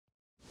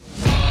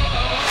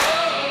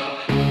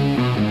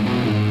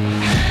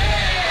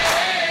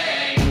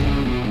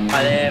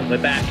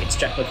We're back. It's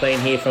Jack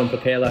McLean here from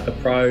Prepare Like a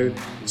Pro.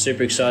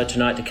 Super excited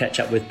tonight to catch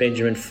up with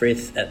Benjamin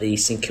Frith at the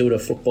St Kilda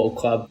Football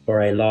Club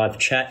for a live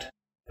chat.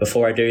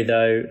 Before I do,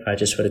 though, I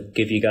just want to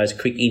give you guys a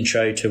quick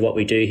intro to what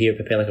we do here at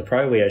Prepare Like a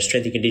Pro. We are a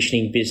strength and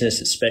conditioning business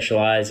that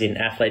specialise in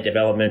athlete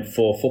development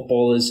for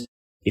footballers.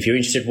 If you're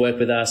interested, work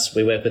with us.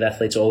 We work with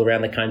athletes all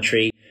around the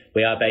country.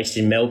 We are based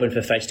in Melbourne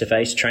for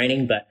face-to-face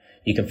training, but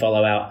you can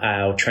follow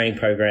our training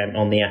program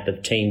on the app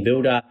of Team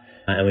Builder.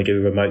 And we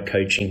do remote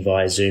coaching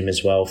via Zoom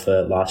as well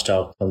for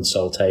lifestyle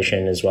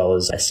consultation, as well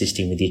as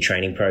assisting with your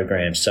training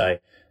program. So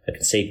I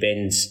can see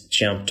Ben's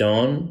jumped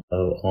on.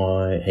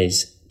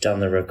 He's done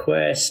the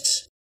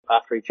request.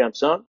 After he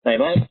jumps on. Hey,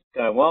 mate.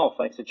 Going well.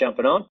 Thanks for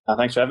jumping on.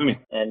 Thanks for having me.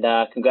 And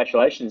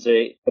congratulations.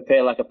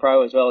 Prepare Like a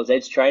Pro as well as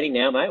Ed's training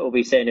now, mate. We'll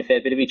be seeing a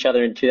fair bit of each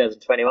other in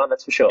 2021,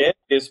 that's for sure.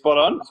 Yeah, spot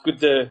on.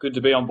 It's good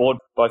to be on board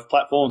both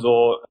platforms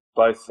or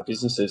both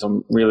businesses.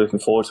 I'm really looking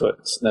forward to it.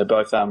 They're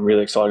both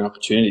really exciting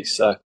opportunities.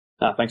 So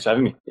thanks for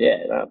having me.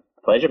 Yeah,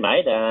 pleasure,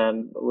 mate.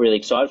 Really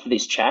excited for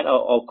this chat.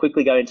 I'll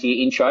quickly go into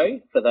your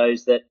intro for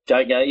those that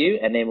don't know you,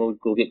 and then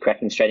we'll get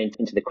cracking straight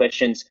into the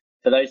questions.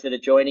 For those that are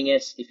joining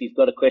us, if you've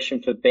got a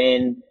question for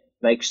Ben,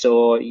 make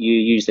sure you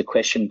use the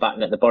question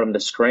button at the bottom of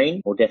the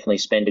screen. We'll definitely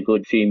spend a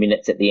good few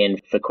minutes at the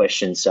end for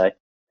questions. So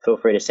feel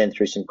free to send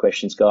through some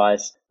questions,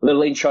 guys. A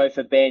little intro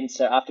for Ben.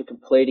 So after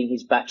completing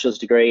his bachelor's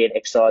degree in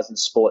exercise and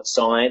sports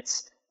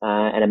science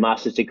and a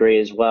master's degree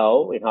as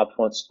well in high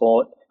performance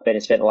sport, Ben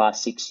has spent the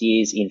last 6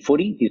 years in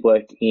footy. He's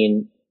worked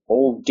in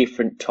all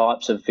different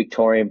types of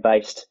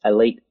Victorian-based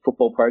elite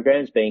football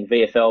programs, being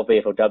VFL,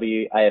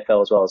 VFLW,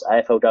 AFL, as well as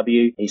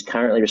AFLW. He's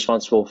currently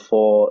responsible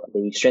for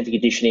the strength and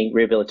conditioning,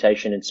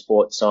 rehabilitation and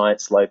sports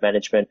science load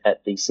management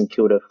at the St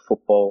Kilda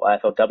Football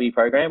AFLW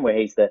program, where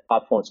he's the high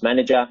performance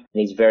manager, and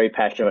he's very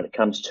passionate when it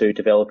comes to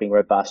developing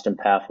robust and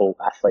powerful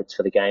athletes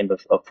for the game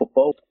of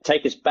football.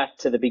 Take us back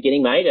to the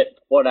beginning, mate. At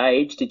what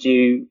age did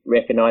you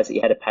recognise that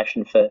you had a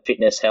passion for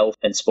fitness, health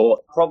and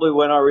sport? Probably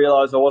when I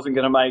realised I wasn't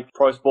going to make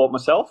pro sport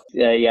myself.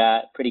 Yeah,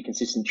 pretty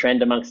consistent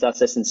trend amongst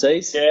us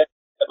S&Cs. Yeah,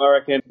 I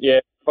reckon,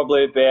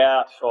 probably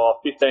about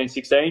 15,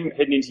 16,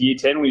 heading into year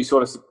 10, where you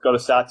sort of got to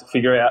start to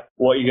figure out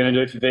what you're going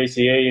to do for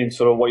VCE and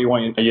sort of what you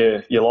want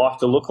your life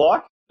to look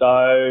like.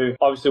 So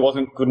obviously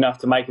wasn't good enough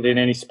to make it in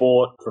any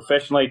sport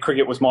professionally.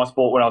 Cricket was my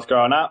sport when I was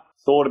growing up.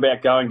 Thought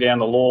about going down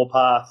the law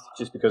path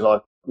just because I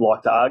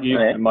like to argue,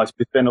 and most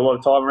people spend a lot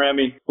of time around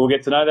me. We'll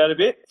get to know that a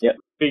bit. Yep.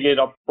 Figured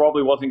I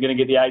probably wasn't going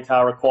to get the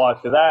ATAR required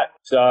for that,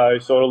 so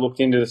sort of looked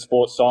into the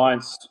sports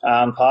science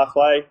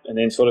pathway, and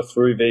then sort of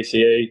through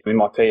VCE in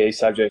my PE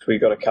subject, we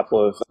got a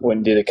couple of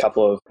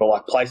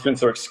like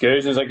placements or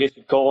excursions, I guess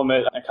you'd call them,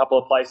 at a couple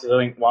of places. I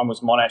think one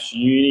was Monash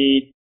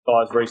Uni,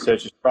 Guys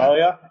Research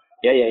Australia.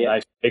 Yeah.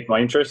 They piqued my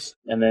interest,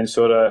 and then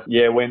sort of,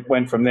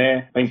 went from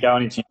there. I think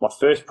going into my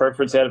first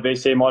preference out of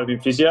VC might have been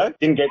physio.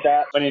 Didn't get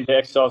that. Went into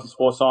exercise and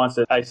sports science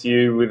at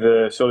ACU with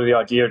the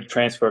idea to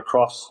transfer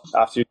across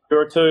after a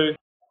year or two.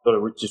 Sort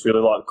of just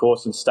really liked the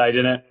course and stayed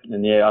in it.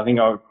 And I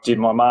think I did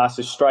my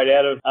master's straight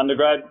out of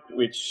undergrad,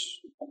 which...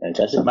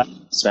 Fantastic.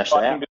 Smashed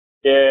it out.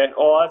 Yeah,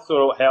 that's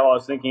sort of how I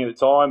was thinking at the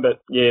time. But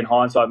in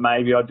hindsight,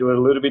 maybe I'd do it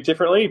a little bit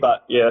differently.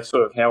 But that's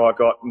sort of how I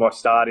got my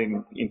start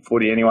in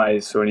footy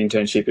anyways, through an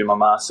internship in my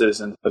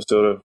master's. And I've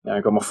sort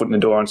of got my foot in the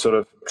door and sort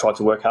of tried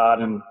to work hard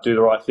and do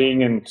the right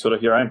thing, and sort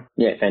of here I am.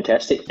 Yeah,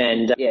 fantastic.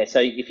 And so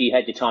if you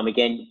had your time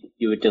again,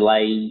 you would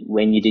delay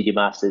when you did your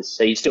master's.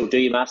 So you still do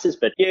your master's,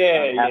 but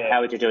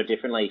how would you do it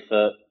differently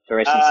for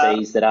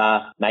S&Cs that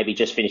are maybe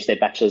just finished their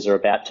bachelor's or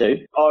about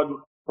to? I'd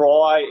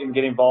try and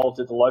get involved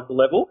at the local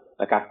level.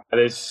 Okay.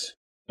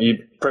 You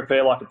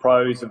Prepare Like a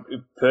Pro is a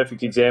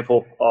perfect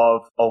example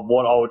of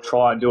what I would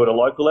try and do at a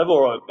local level,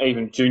 or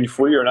even junior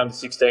footy or an under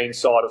 16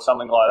 side or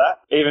something like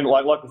that. Even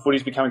like local footy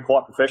is becoming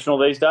quite professional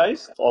these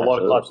days. A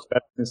lot of clubs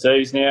have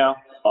S&Cs now.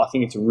 I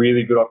think it's a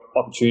really good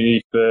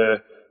opportunity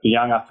for the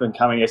young up and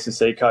coming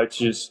S&C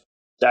coaches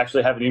to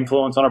actually have an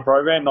influence on a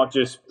program, not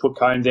just put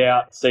cones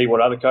out, see what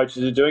other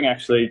coaches are doing,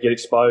 actually get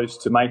exposed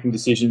to making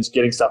decisions,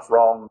 getting stuff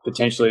wrong.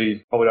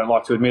 Potentially, probably don't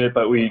like to admit it,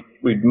 but we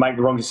make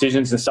the wrong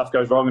decisions and stuff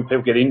goes wrong and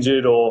people get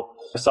injured, or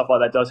stuff like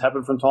that does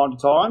happen from time to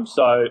time.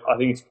 So I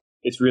think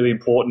it's really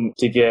important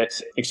to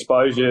get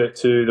exposure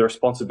to the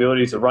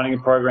responsibilities of running a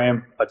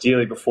program,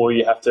 ideally before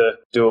you have to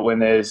do it when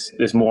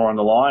there's more on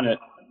the line.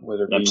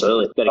 Whether it be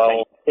Absolutely.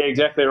 Yeah,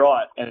 exactly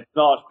right. And it's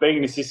not, being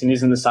an assistant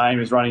isn't the same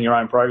as running your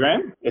own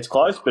program. It's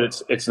close, but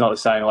it's not the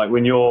same. Like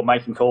when you're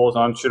making calls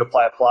on should a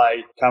player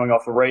play coming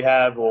off a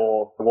rehab,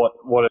 or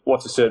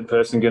what's a certain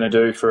person going to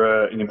do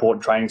for an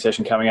important training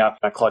session coming up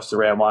close to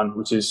round one,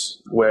 which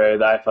is where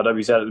the AFLW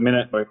is at the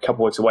minute. We're a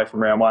couple of weeks away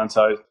from round one.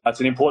 So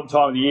that's an important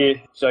time of the year.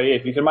 So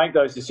if you can make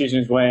those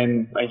decisions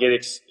when and get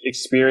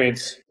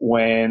experience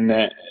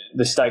when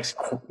the stakes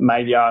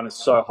maybe aren't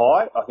so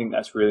high, I think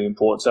that's really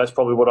important. So that's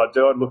probably what I'd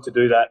do. I'd look to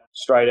do that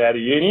straight out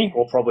of uni,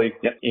 or probably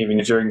even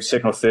during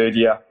second or third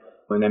year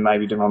and then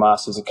maybe do my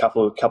masters a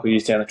couple of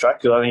years down the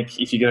track. Because I think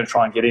if you're going to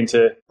try and get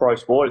into pro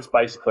sport, it's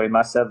basically a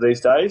must-have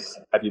these days.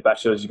 Have your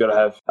bachelor's, you've got to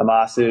have a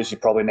master's. You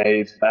probably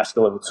need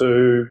ASCA level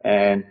 2,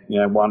 and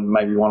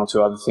maybe one or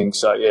two other things.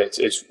 So yeah,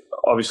 it's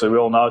obviously we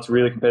all know it's a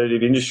really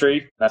competitive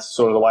industry. That's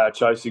sort of the way I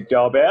chose to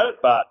go about it.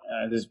 But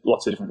there's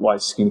lots of different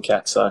ways to skin a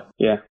cat. So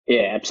yeah,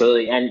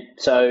 absolutely. And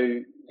so,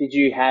 did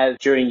you have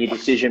during your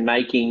decision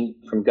making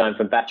from going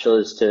from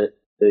bachelor's to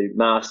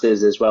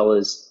masters, as well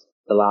as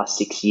the last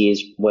 6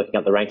 years working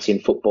up the ranks in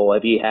football,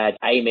 have you had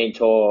a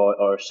mentor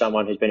or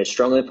someone who's been a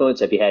strong influence?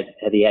 Have you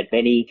had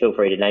many? Feel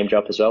free to name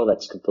drop as well.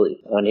 That's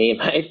completely on here,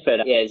 mate.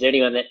 But is there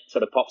anyone that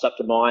sort of pops up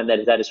to mind that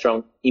has had a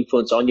strong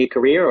influence on your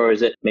career, or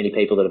is it many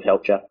people that have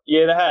helped you?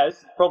 Yeah, there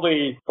has.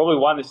 Probably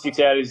one that sticks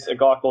out is a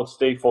guy called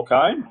Steve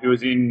Falcone,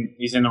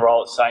 he's in the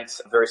role at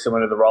Saints, very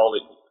similar to the role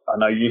that I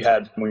know you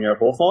had when you were at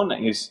Hawthorn.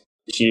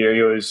 This year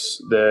he was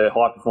the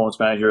high performance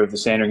manager of the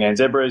Sandringham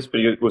Zebras,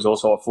 but he was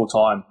also a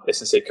full-time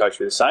S&C coach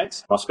with the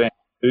Saints. I spent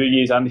 2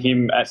 years under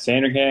him at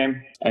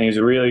Sandringham, and he was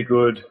a really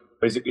good,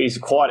 he's a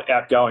quite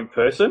outgoing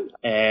person,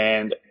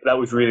 and that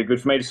was really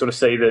good for me to sort of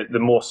see the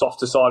more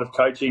softer side of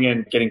coaching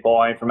and getting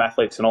buy-in from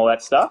athletes and all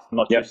that stuff,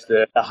 not just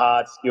the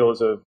hard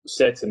skills of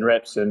sets and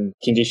reps and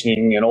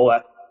conditioning and all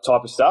that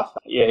type of stuff.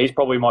 Yeah, he's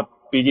probably my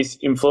biggest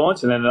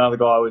influence. And then another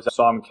guy was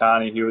Simon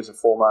Carney. He was a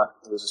former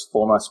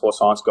sports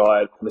science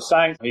guy at the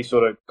Saints. He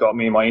sort of got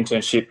me my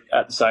internship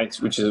at the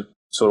Saints, which is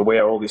sort of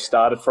where all this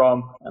started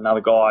from.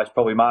 Another guy is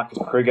probably Marcus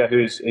Krieger,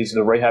 he's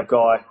the rehab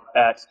guy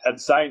at the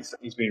Saints.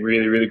 He's been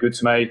really, really good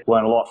to me.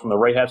 Learned a lot from the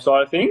rehab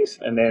side of things.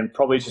 And then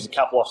probably just a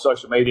couple off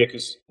social media,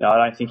 because I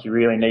don't think you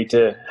really need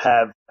to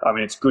have,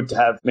 it's good to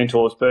have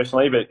mentors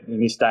personally, but in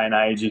this day and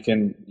age, you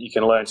can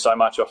learn so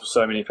much off of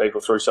so many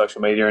people through social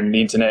media and the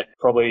internet.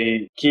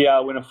 Probably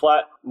Kia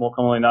Winner-Flatt, more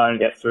commonly known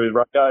through the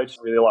Rock Coach.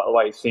 Really like the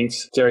way he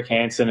thinks. Derek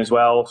Hansen as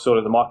well, sort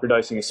of the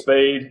microdosing of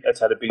speed. That's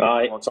had a big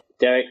influence.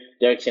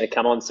 Derek's going to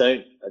come on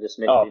soon. I just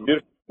mentioned him.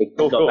 Beautiful. He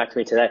got back to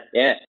me today.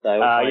 Yeah, so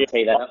we'll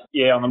tee that up.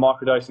 Yeah, on the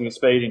microdosing of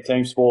speed in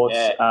team sports.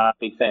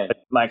 Big fan. It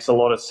makes a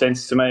lot of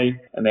sense to me.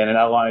 And then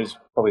another one is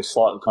probably a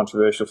slightly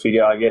controversial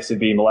figure, I guess, it'd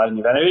be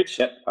Mladen Jovanovic.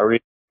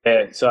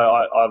 Yep. So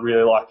I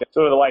really like it.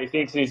 Sort of the way he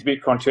thinks, and he's a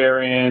bit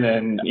contrarian,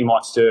 and he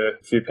might stir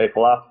a few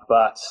people up,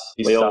 but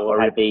we all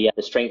had the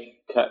strength.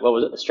 What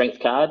was it? The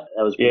strength card.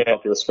 That was a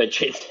popular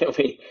spreadsheet that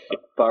we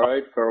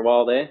borrowed for a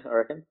while there, I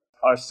reckon.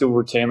 I still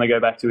routinely go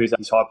back to his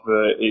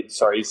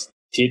his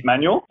TIT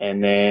manual,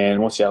 and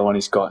then what's the other one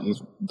he's got?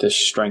 He's the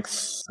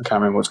strength. I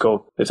can't remember what it's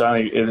called. I can't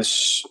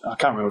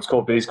remember what it's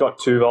called, but he's got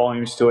 2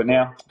 volumes to it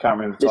now. I can't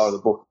remember the title of the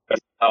book.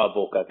 Oh, a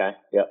book. Okay.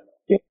 Yep.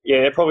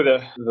 Yeah, they're probably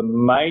the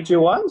major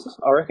ones,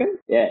 I reckon.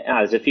 Yeah,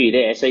 there's a few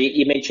there. So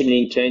you mentioned an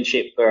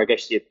internship where I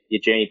guess your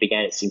journey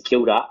began at St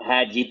Kilda.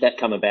 How did that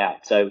come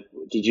about? So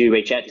did you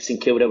reach out to St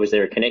Kilda? Was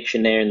there a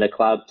connection there in the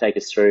club? Take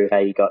us through how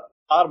you got...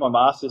 Part of my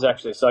Masters,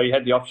 actually. So you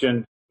had the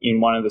option in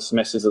one of the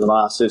semesters of the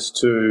Masters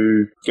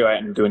to go out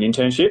and do an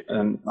internship,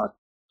 and I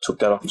took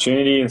that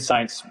opportunity, and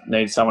Saints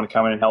needed someone to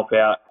come in and help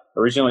out.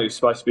 Originally, it was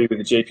supposed to be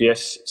with the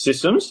GPS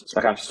systems. It's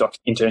like a stock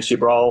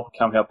internship role,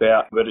 come help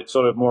out. But it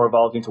sort of more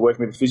evolved into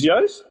working with the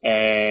physios.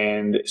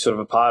 And sort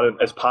of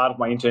as part of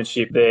my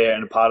internship there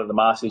and a part of the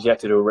Masters, you had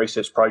to do a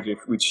research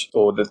project,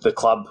 the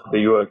club that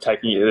you were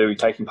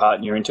taking part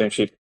in your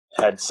internship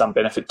had some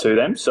benefit to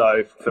them.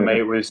 So for me,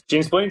 it was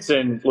shin splints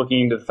and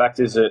looking into the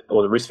factors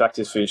or the risk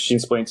factors for shin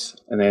splints.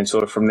 And then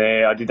sort of from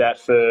there, I did that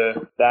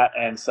for that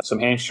and some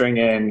hamstring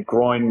and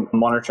groin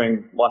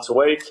monitoring once a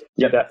week.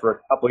 Did that for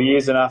a couple of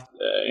years. And after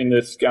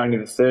going to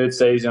the 3rd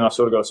season, I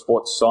sort of got a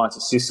sports science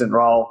assistant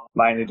role,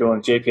 mainly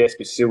doing GPS,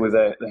 but still with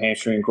the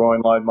hamstring and groin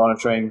load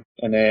monitoring.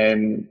 And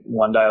then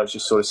one day I was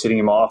just sort of sitting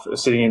in my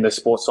office, sitting in the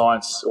sports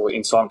science or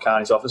in Simon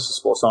Carney's office, the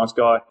sports science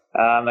guy.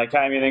 They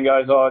came in and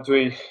goes,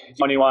 do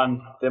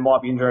anyone that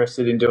might be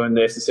interested in doing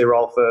the S&C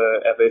role for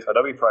our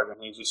VFLW program?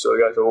 He just sort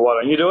of goes, well, why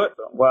don't you do it?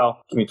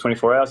 Well, give me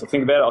 24 hours to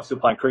think about it. I was still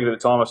playing cricket at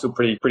the time. I was still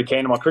pretty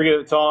keen on my cricket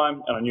at the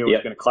time, and I knew it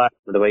was going to clash.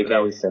 For the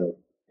weekend.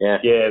 Yeah,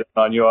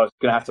 I knew I was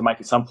going to have to make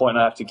at some point,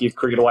 and I have to give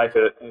cricket away if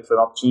an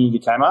opportunity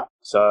came up.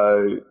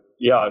 So,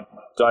 yeah, I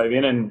dove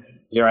in, and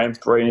here I am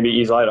 3 and a bit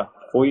years later,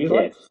 4 years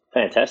later.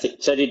 Fantastic.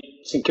 So did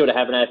St Kilda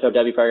have an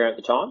AFLW program at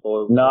the time?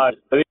 Or? No,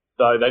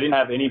 so they didn't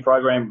have any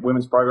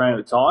women's program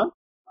at the time.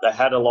 They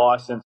had a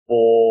license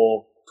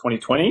for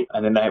 2020,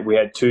 and then we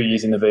had 2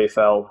 years in the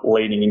VFL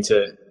leading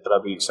into the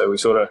W. So we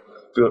sort of,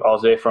 I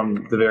was there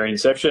from the very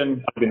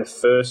inception. I've been the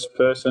first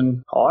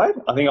person hired.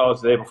 I think I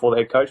was there before the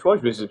head coach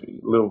was, which is a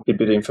little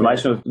bit of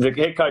information. The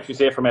head coach was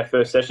there from our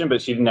first session,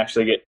 but she didn't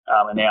actually get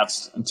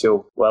announced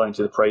until well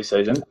into the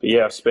pre-season. But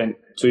yeah, I've spent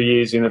 2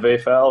 years in the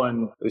VFL,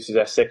 and this is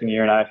our 2nd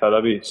year in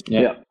AFLW.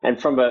 Yeah.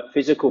 And from a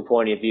physical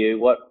point of view,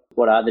 what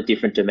are the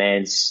different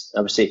demands?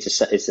 Obviously,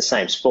 it's the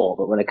same sport,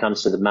 but when it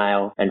comes to the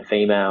male and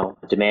female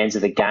demands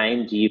of the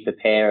game, do you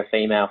prepare a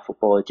female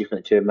footballer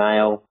differently to a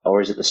male,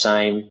 or is it the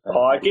same?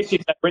 I guess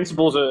the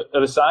principles are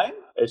the same.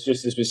 It's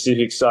just the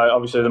specifics. So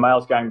obviously, the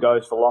male's game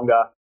goes for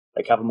longer.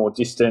 they cover more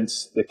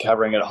distance, they're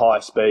covering at higher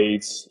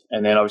speeds,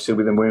 and then obviously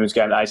within women's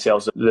game, the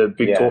ACL's the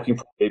big talking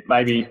point.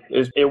 Maybe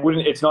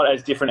it's not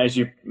as different as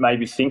you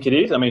maybe think it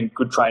is. I mean,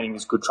 good training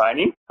is good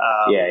training.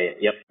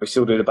 We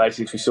still do the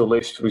basics, we still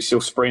lift, we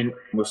still sprint,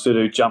 we'll still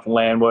do jump and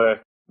land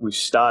work. We've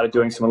started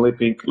doing some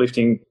Olympic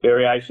lifting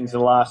variations in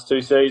the last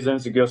 2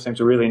 seasons. The girls seem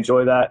to really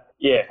enjoy that.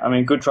 Yeah, I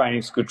mean, good training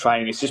is good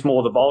training. It's just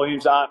more the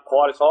volumes aren't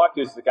quite as high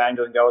because the game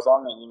doesn't go as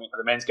long. And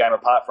the men's game,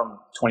 apart from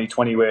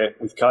 2020 where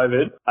with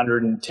COVID,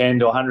 110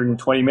 to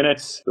 120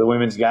 minutes. The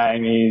women's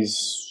game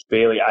is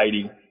barely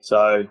 80.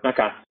 So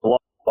a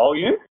lot of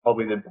volume,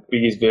 probably the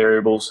biggest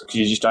variables because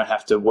you just don't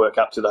have to work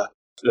up to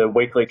the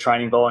weekly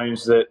training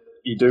volumes that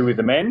you do with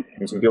the men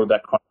to build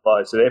that kind of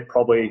load. So they're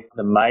probably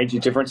the major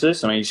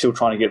differences. I mean, you're still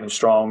trying to get them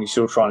strong. You're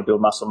still trying to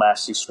build muscle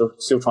mass. You're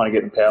still trying to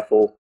get them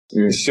powerful.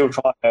 You're still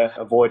trying to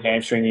avoid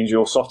hamstring injury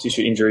or soft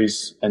tissue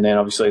injuries. And then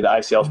obviously the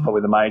ACL is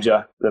probably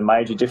the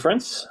major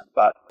difference,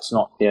 but it's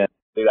not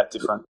that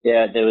different.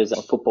 Yeah, there was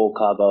a football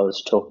club I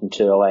was talking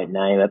to, I won't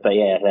name it, but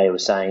yeah, they were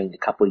saying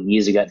a couple of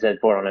years ago they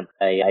brought on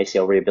a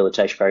ACL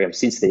rehabilitation program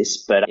since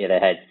this, but yeah, they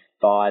had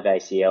 5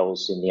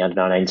 ACLs in the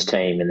under-19s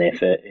team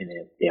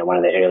in one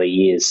of their early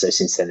years. So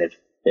since then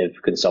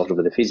they've consulted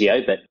with a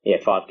physio, but yeah,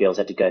 5 girls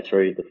had to go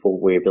through the full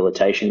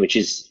rehabilitation, which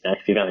is,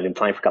 if you've only been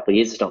playing for a couple of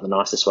years, it's not the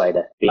nicest way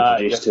to be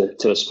introduced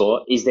to a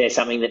sport. Is there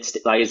something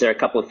is there a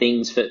couple of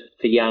things for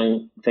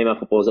young female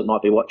footballers that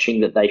might be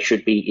watching that they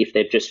should be, if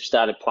they've just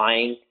started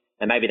playing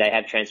and maybe they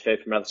have transferred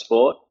from another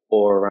sport,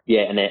 or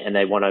they're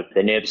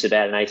nervous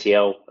about an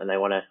ACL and they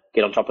want to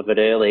get on top of it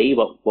early,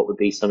 what would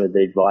be some of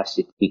the advice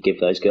you give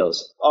those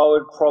girls? I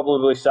would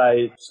probably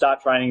say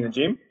start training in the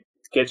gym,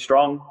 get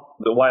strong.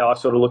 The way I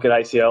sort of look at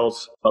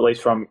ACLs, at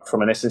least from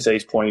an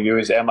S&C's point of view,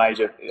 is our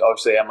major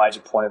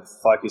point of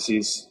focus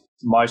is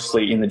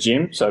mostly in the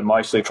gym. So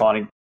mostly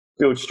trying to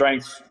build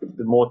strength.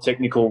 The more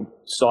technical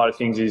side of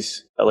things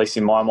is, at least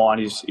in my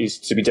mind, is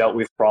to be dealt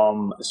with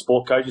from the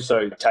sport coaches,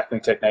 so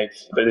tackling technique.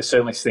 But there's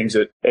certainly things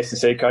that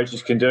S&C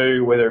coaches can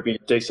do, whether it be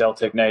decel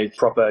technique,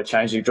 proper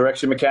change of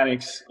direction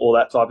mechanics, all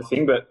that type of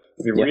thing. But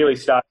if you really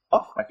start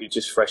off, like you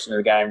just fresh into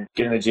the game,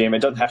 get in the gym. It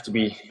doesn't have to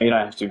be, you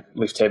don't have to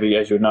lift heavy,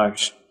 as you would know,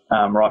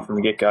 right from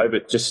the get-go,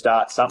 but just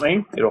start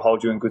something. It'll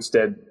hold you in good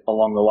stead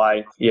along the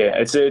way. Yeah,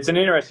 it's an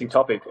interesting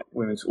topic,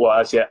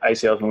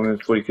 ACLs and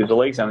women's footy, because the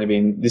league's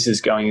this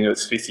is going into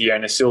its 5th year,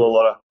 and there's still a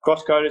lot of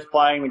cross-coders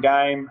playing the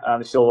game.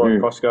 There's still a lot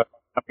of cross-coders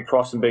coming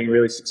across and being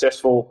really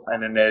successful,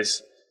 and then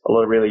there's a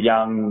lot of really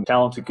young,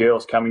 talented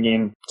girls coming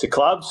in to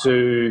clubs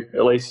who,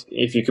 at least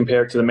if you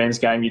compare it to the men's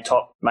game,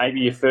 maybe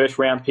your first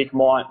round pick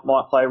might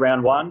play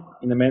round 1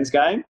 in the men's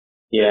game.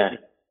 Yeah,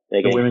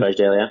 they're getting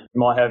exposed earlier. You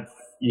might have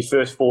your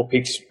first 4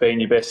 picks being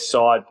your best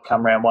side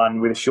come round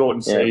 1 with a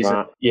shortened season.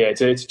 Right. Yeah,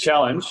 it's a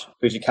challenge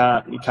because you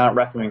can't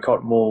wrap them in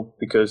cotton wool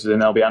because then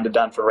they'll be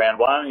underdone for round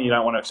 1 and you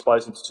don't want to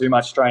expose them to too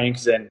much training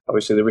because then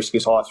obviously the risk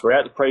is high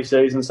throughout the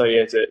pre-season. So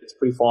yeah, it's a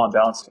pretty fine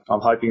balance.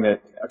 I'm hoping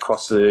that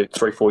across the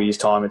 3-4 years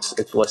time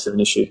it's less of an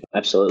issue.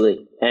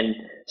 Absolutely. And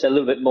so a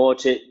little bit more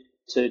to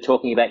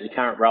talking about your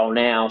current role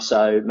now.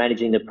 So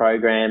managing the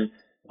program,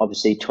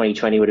 obviously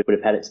 2020 would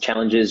have had its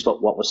challenges.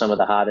 What were some of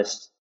the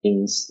hardest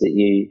things that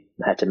you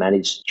had to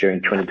manage during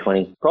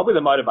 2020? Probably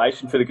the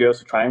motivation for the girls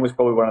to train was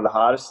probably one of the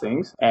hardest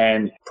things,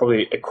 and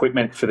probably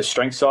equipment for the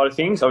strength side of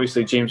things.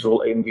 Obviously,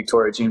 in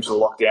Victoria, gyms were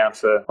locked down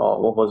for,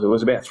 what was it? It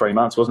was about 3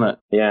 months, wasn't it?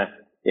 Yeah.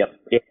 Yep.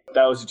 Yeah,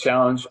 that was a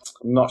challenge.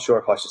 I'm not sure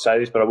if I should say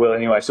this, but I will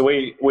anyway. So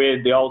we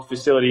had the old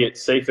facility at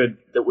Seaford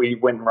that we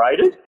went and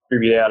raided,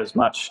 distributed out as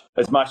much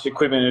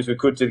equipment as we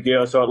could to the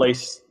girls, so at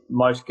least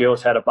most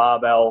girls had a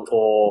barbell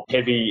or a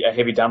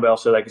heavy dumbbell,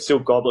 so they could still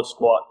goblet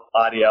squat,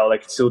 RDL. They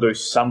could still do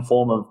some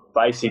form of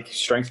basic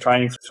strength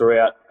training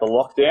throughout the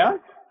lockdown.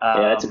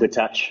 That's a good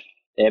touch.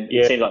 Yeah,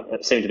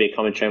 it seemed to be a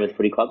common trend with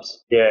footy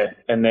clubs. Yeah,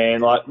 and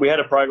then we had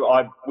a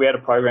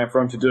program for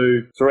them to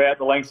do throughout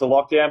the length of the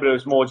lockdown, but it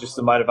was more just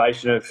the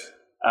motivation of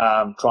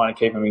trying to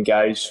keep them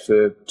engaged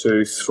for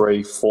 2,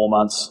 3, 4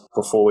 months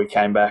before we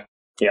came back.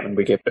 Yeah, and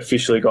we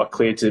officially got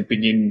cleared to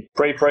begin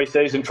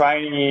pre-season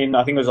training in,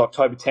 I think it was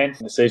October 10th,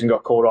 and the season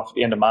got called off at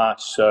the end of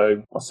March.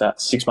 So what's that,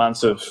 6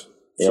 months of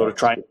sort of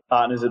training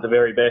partners at the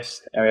very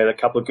best. And we had a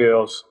couple of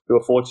girls who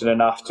were fortunate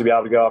enough to be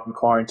able to go up and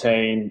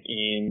quarantine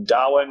in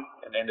Darwin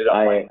and ended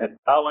up playing at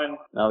Darwin.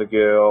 Another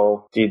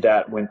girl did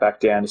that, went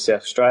back down to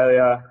South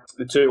Australia.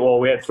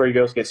 We had 3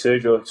 girls get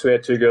surgery. We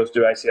had 2 girls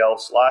do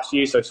ACLs last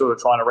year, so sort of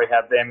trying to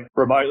rehab them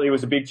remotely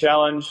was a big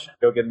challenge.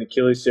 Girl getting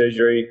Achilles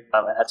surgery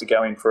and had to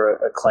go in for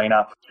a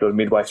clean-up sort of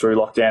midway through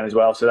lockdown as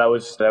well. So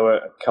there were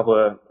a couple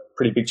of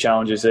pretty big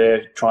challenges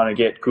there, trying to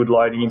get good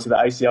loading into the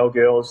ACL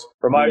girls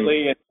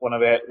remotely. And one of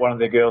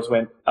their girls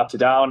went up to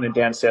Darwin and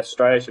down to South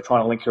Australia, so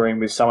trying to link her in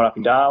with someone up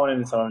in Darwin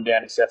and someone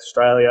down in South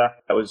Australia.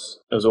 It was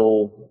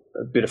all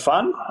a bit of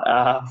fun.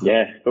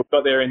 Yeah. But we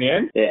got there in the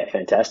end. Yeah,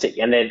 fantastic.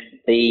 And then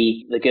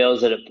the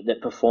girls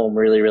that perform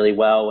really, really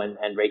well and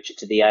reach it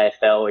to the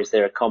AFL, is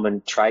there a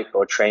common trait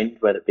or trend,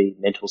 whether it be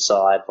mental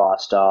side,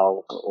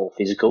 lifestyle or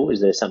physical?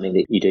 Is there something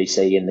that you do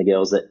see in the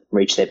girls that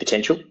reach their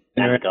potential?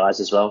 And the guys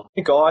as well?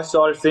 The guys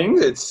side of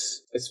things,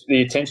 it's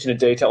the attention to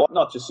detail. Well,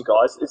 not just the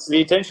guys, it's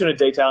the attention to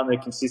detail and the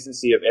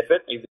consistency of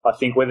effort. I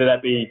think whether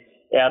that be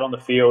out on the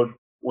field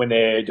when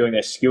they're doing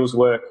their skills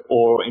work,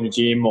 or in the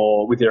gym,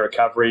 or with their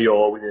recovery,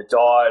 or with their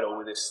diet, or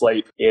with their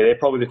sleep. Yeah, they're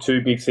probably the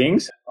two big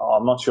things.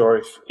 I'm not sure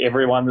if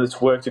everyone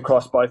that's worked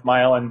across both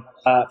male and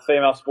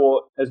female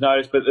sport has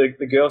noticed, but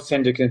the girls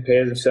tend to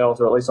compare themselves,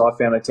 or at least I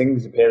found they tend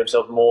to compare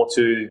themselves more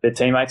to their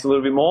teammates a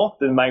little bit more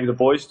than maybe the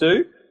boys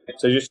do.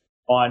 So just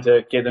trying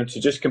to get them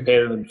to just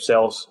compare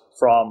themselves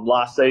from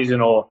last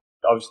season, or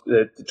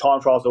obviously the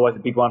time trial is always a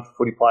big one for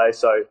footy players,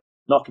 so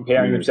not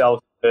comparing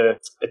themselves to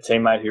a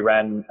teammate who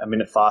ran a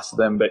minute faster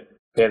than them, but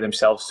compare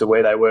themselves to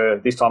where they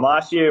were this time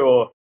last year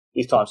or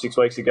this time 6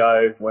 weeks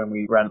ago when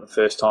we ran it the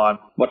first time.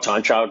 What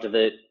time trial do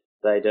they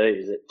do?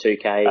 Is it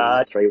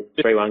 2K, 3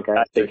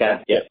 1K,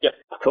 2K? Yep.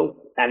 Cool.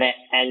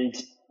 And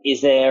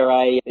is there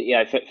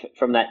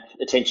from that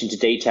attention to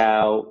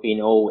detail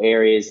in all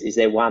areas, is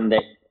there one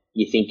that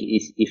you think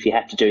if you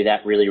have to do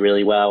that really,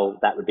 really well,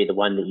 that would be the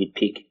one that you'd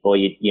pick, or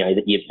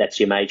that's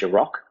your major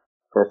rock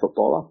for a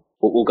footballer?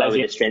 We'll go with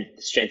the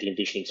strength and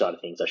conditioning side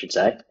of things, I should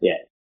say. Yeah,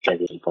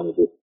 strength and conditioning point of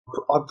view.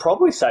 I'd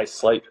probably say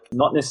sleep,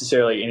 not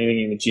necessarily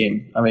anything in the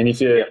gym. I mean,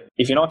 if you're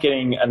not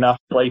getting enough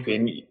sleep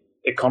in,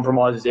 it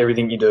compromises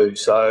everything you do.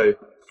 So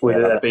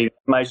whether that be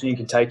information you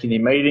can take in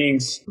your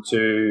meetings,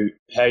 to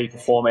how you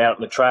perform out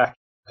on the track,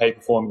 how you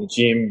perform in the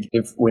gym,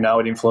 if we know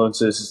it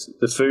influences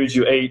the foods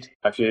you eat.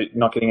 If you're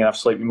not getting enough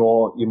sleep, you're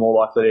more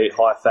likely to eat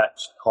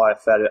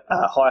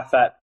higher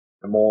fat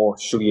and more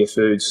sugary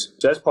foods.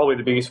 So that's probably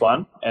the biggest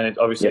one. And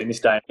obviously in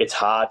this day, it's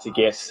hard to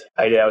get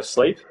 8 hours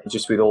sleep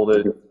just with all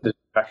the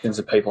distractions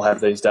that people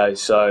have these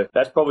days. So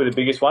that's probably the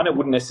biggest one. It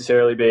wouldn't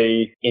necessarily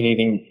be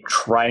anything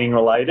training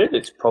related.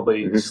 It's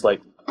probably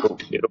sleep.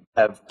 It'll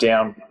have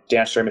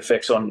downstream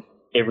effects on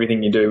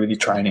everything you do with your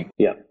training.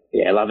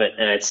 Yeah, I love it.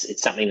 And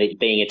it's something that,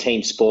 being a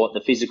team sport,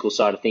 the physical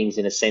side of things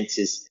in a sense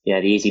is, the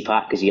easy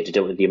part, because you get to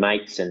do it with your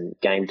mates, and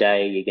game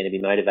day, you're going to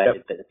be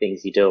motivated, but the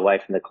things you do away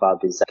from the club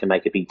can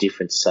make a big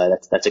difference. So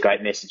that's a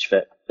great message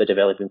for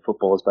developing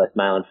footballers, both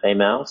male and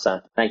female. So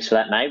thanks for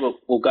that, mate.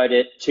 We'll go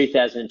to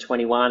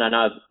 2021. I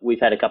know we've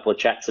had a couple of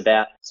chats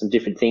about some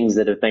different things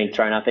that have been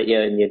thrown up at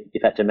you, and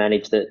you've had to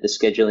manage the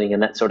scheduling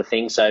and that sort of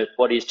thing. So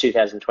what is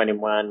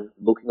 2021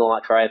 looking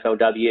like for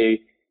AFLW?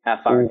 How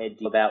far ahead do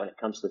you about when it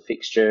comes to the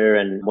fixture,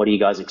 and what are you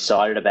guys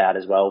excited about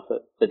as well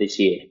for this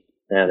year,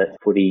 now that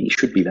footy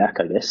should be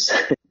back, I guess?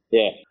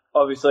 Yeah.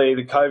 Obviously,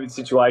 the COVID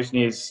situation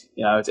is,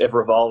 it's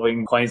ever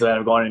evolving. Queensland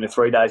have gone into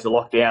 3 days of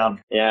lockdown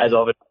as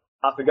of a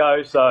half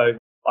ago, so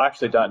I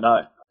actually don't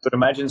know. But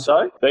imagine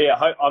so. But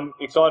yeah, I'm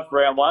excited for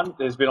round one.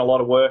 There's been a lot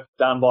of work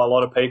done by a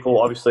lot of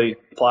people, obviously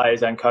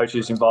players and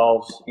coaches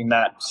involved in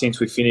that since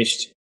the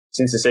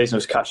season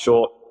was cut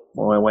short.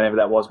 Whenever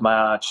that was,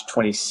 March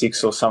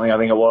 26th or something, I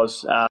think it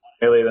was.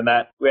 Earlier than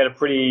that, we had a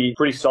pretty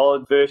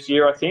solid first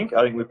year, I think.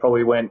 I think we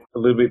probably went a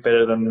little bit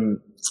better than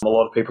a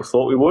lot of people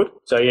thought we would.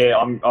 So yeah,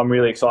 I'm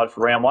really excited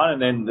for round one,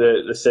 and then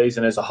the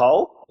season as a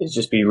whole. It'd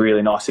just be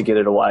really nice to get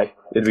it away.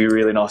 It'd be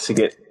really nice to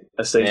get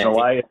a season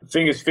away.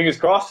 Fingers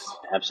crossed.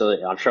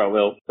 Absolutely, I'm sure I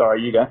will.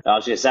 Sorry, you go. I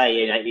was going to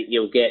say,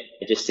 you'll get,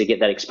 just to get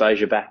that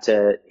exposure back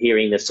to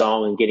hearing the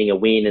song and getting a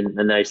win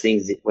and those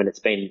things. When it's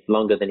been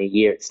longer than a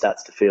year, it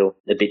starts to feel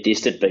a bit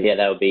distant. But yeah,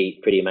 that would be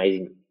pretty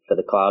amazing for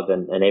the club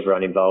and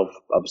everyone involved,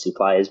 obviously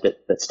players,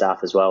 but staff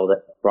as well,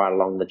 that right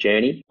along the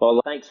journey.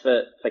 Well, thanks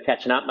for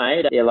catching up,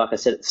 mate. Yeah, like I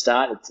said at the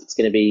start, it's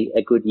going to be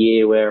a good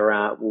year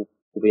where we'll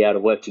be able to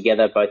work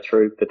together, both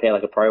through Prepare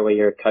Like a Pro, where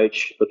you're a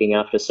coach looking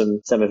after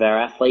some of our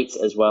athletes,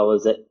 as well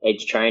as at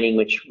Edge Training,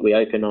 which we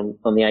open on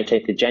the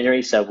 18th of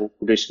January. So we'll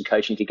do some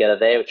coaching together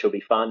there, which will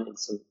be fun, and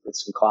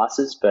some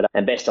classes.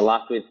 And best of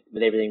luck with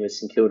everything with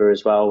St Kilda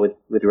as well,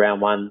 with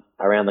round one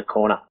around the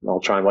corner.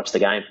 I'll try and watch the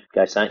game.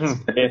 Go Saints.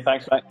 Yeah,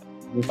 thanks, mate.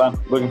 It'll be fun.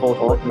 Looking forward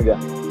to working with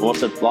you.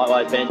 Awesome.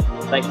 Likewise, Ben.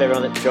 Thanks for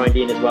everyone that joined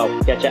in as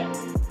well. Catch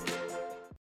ya.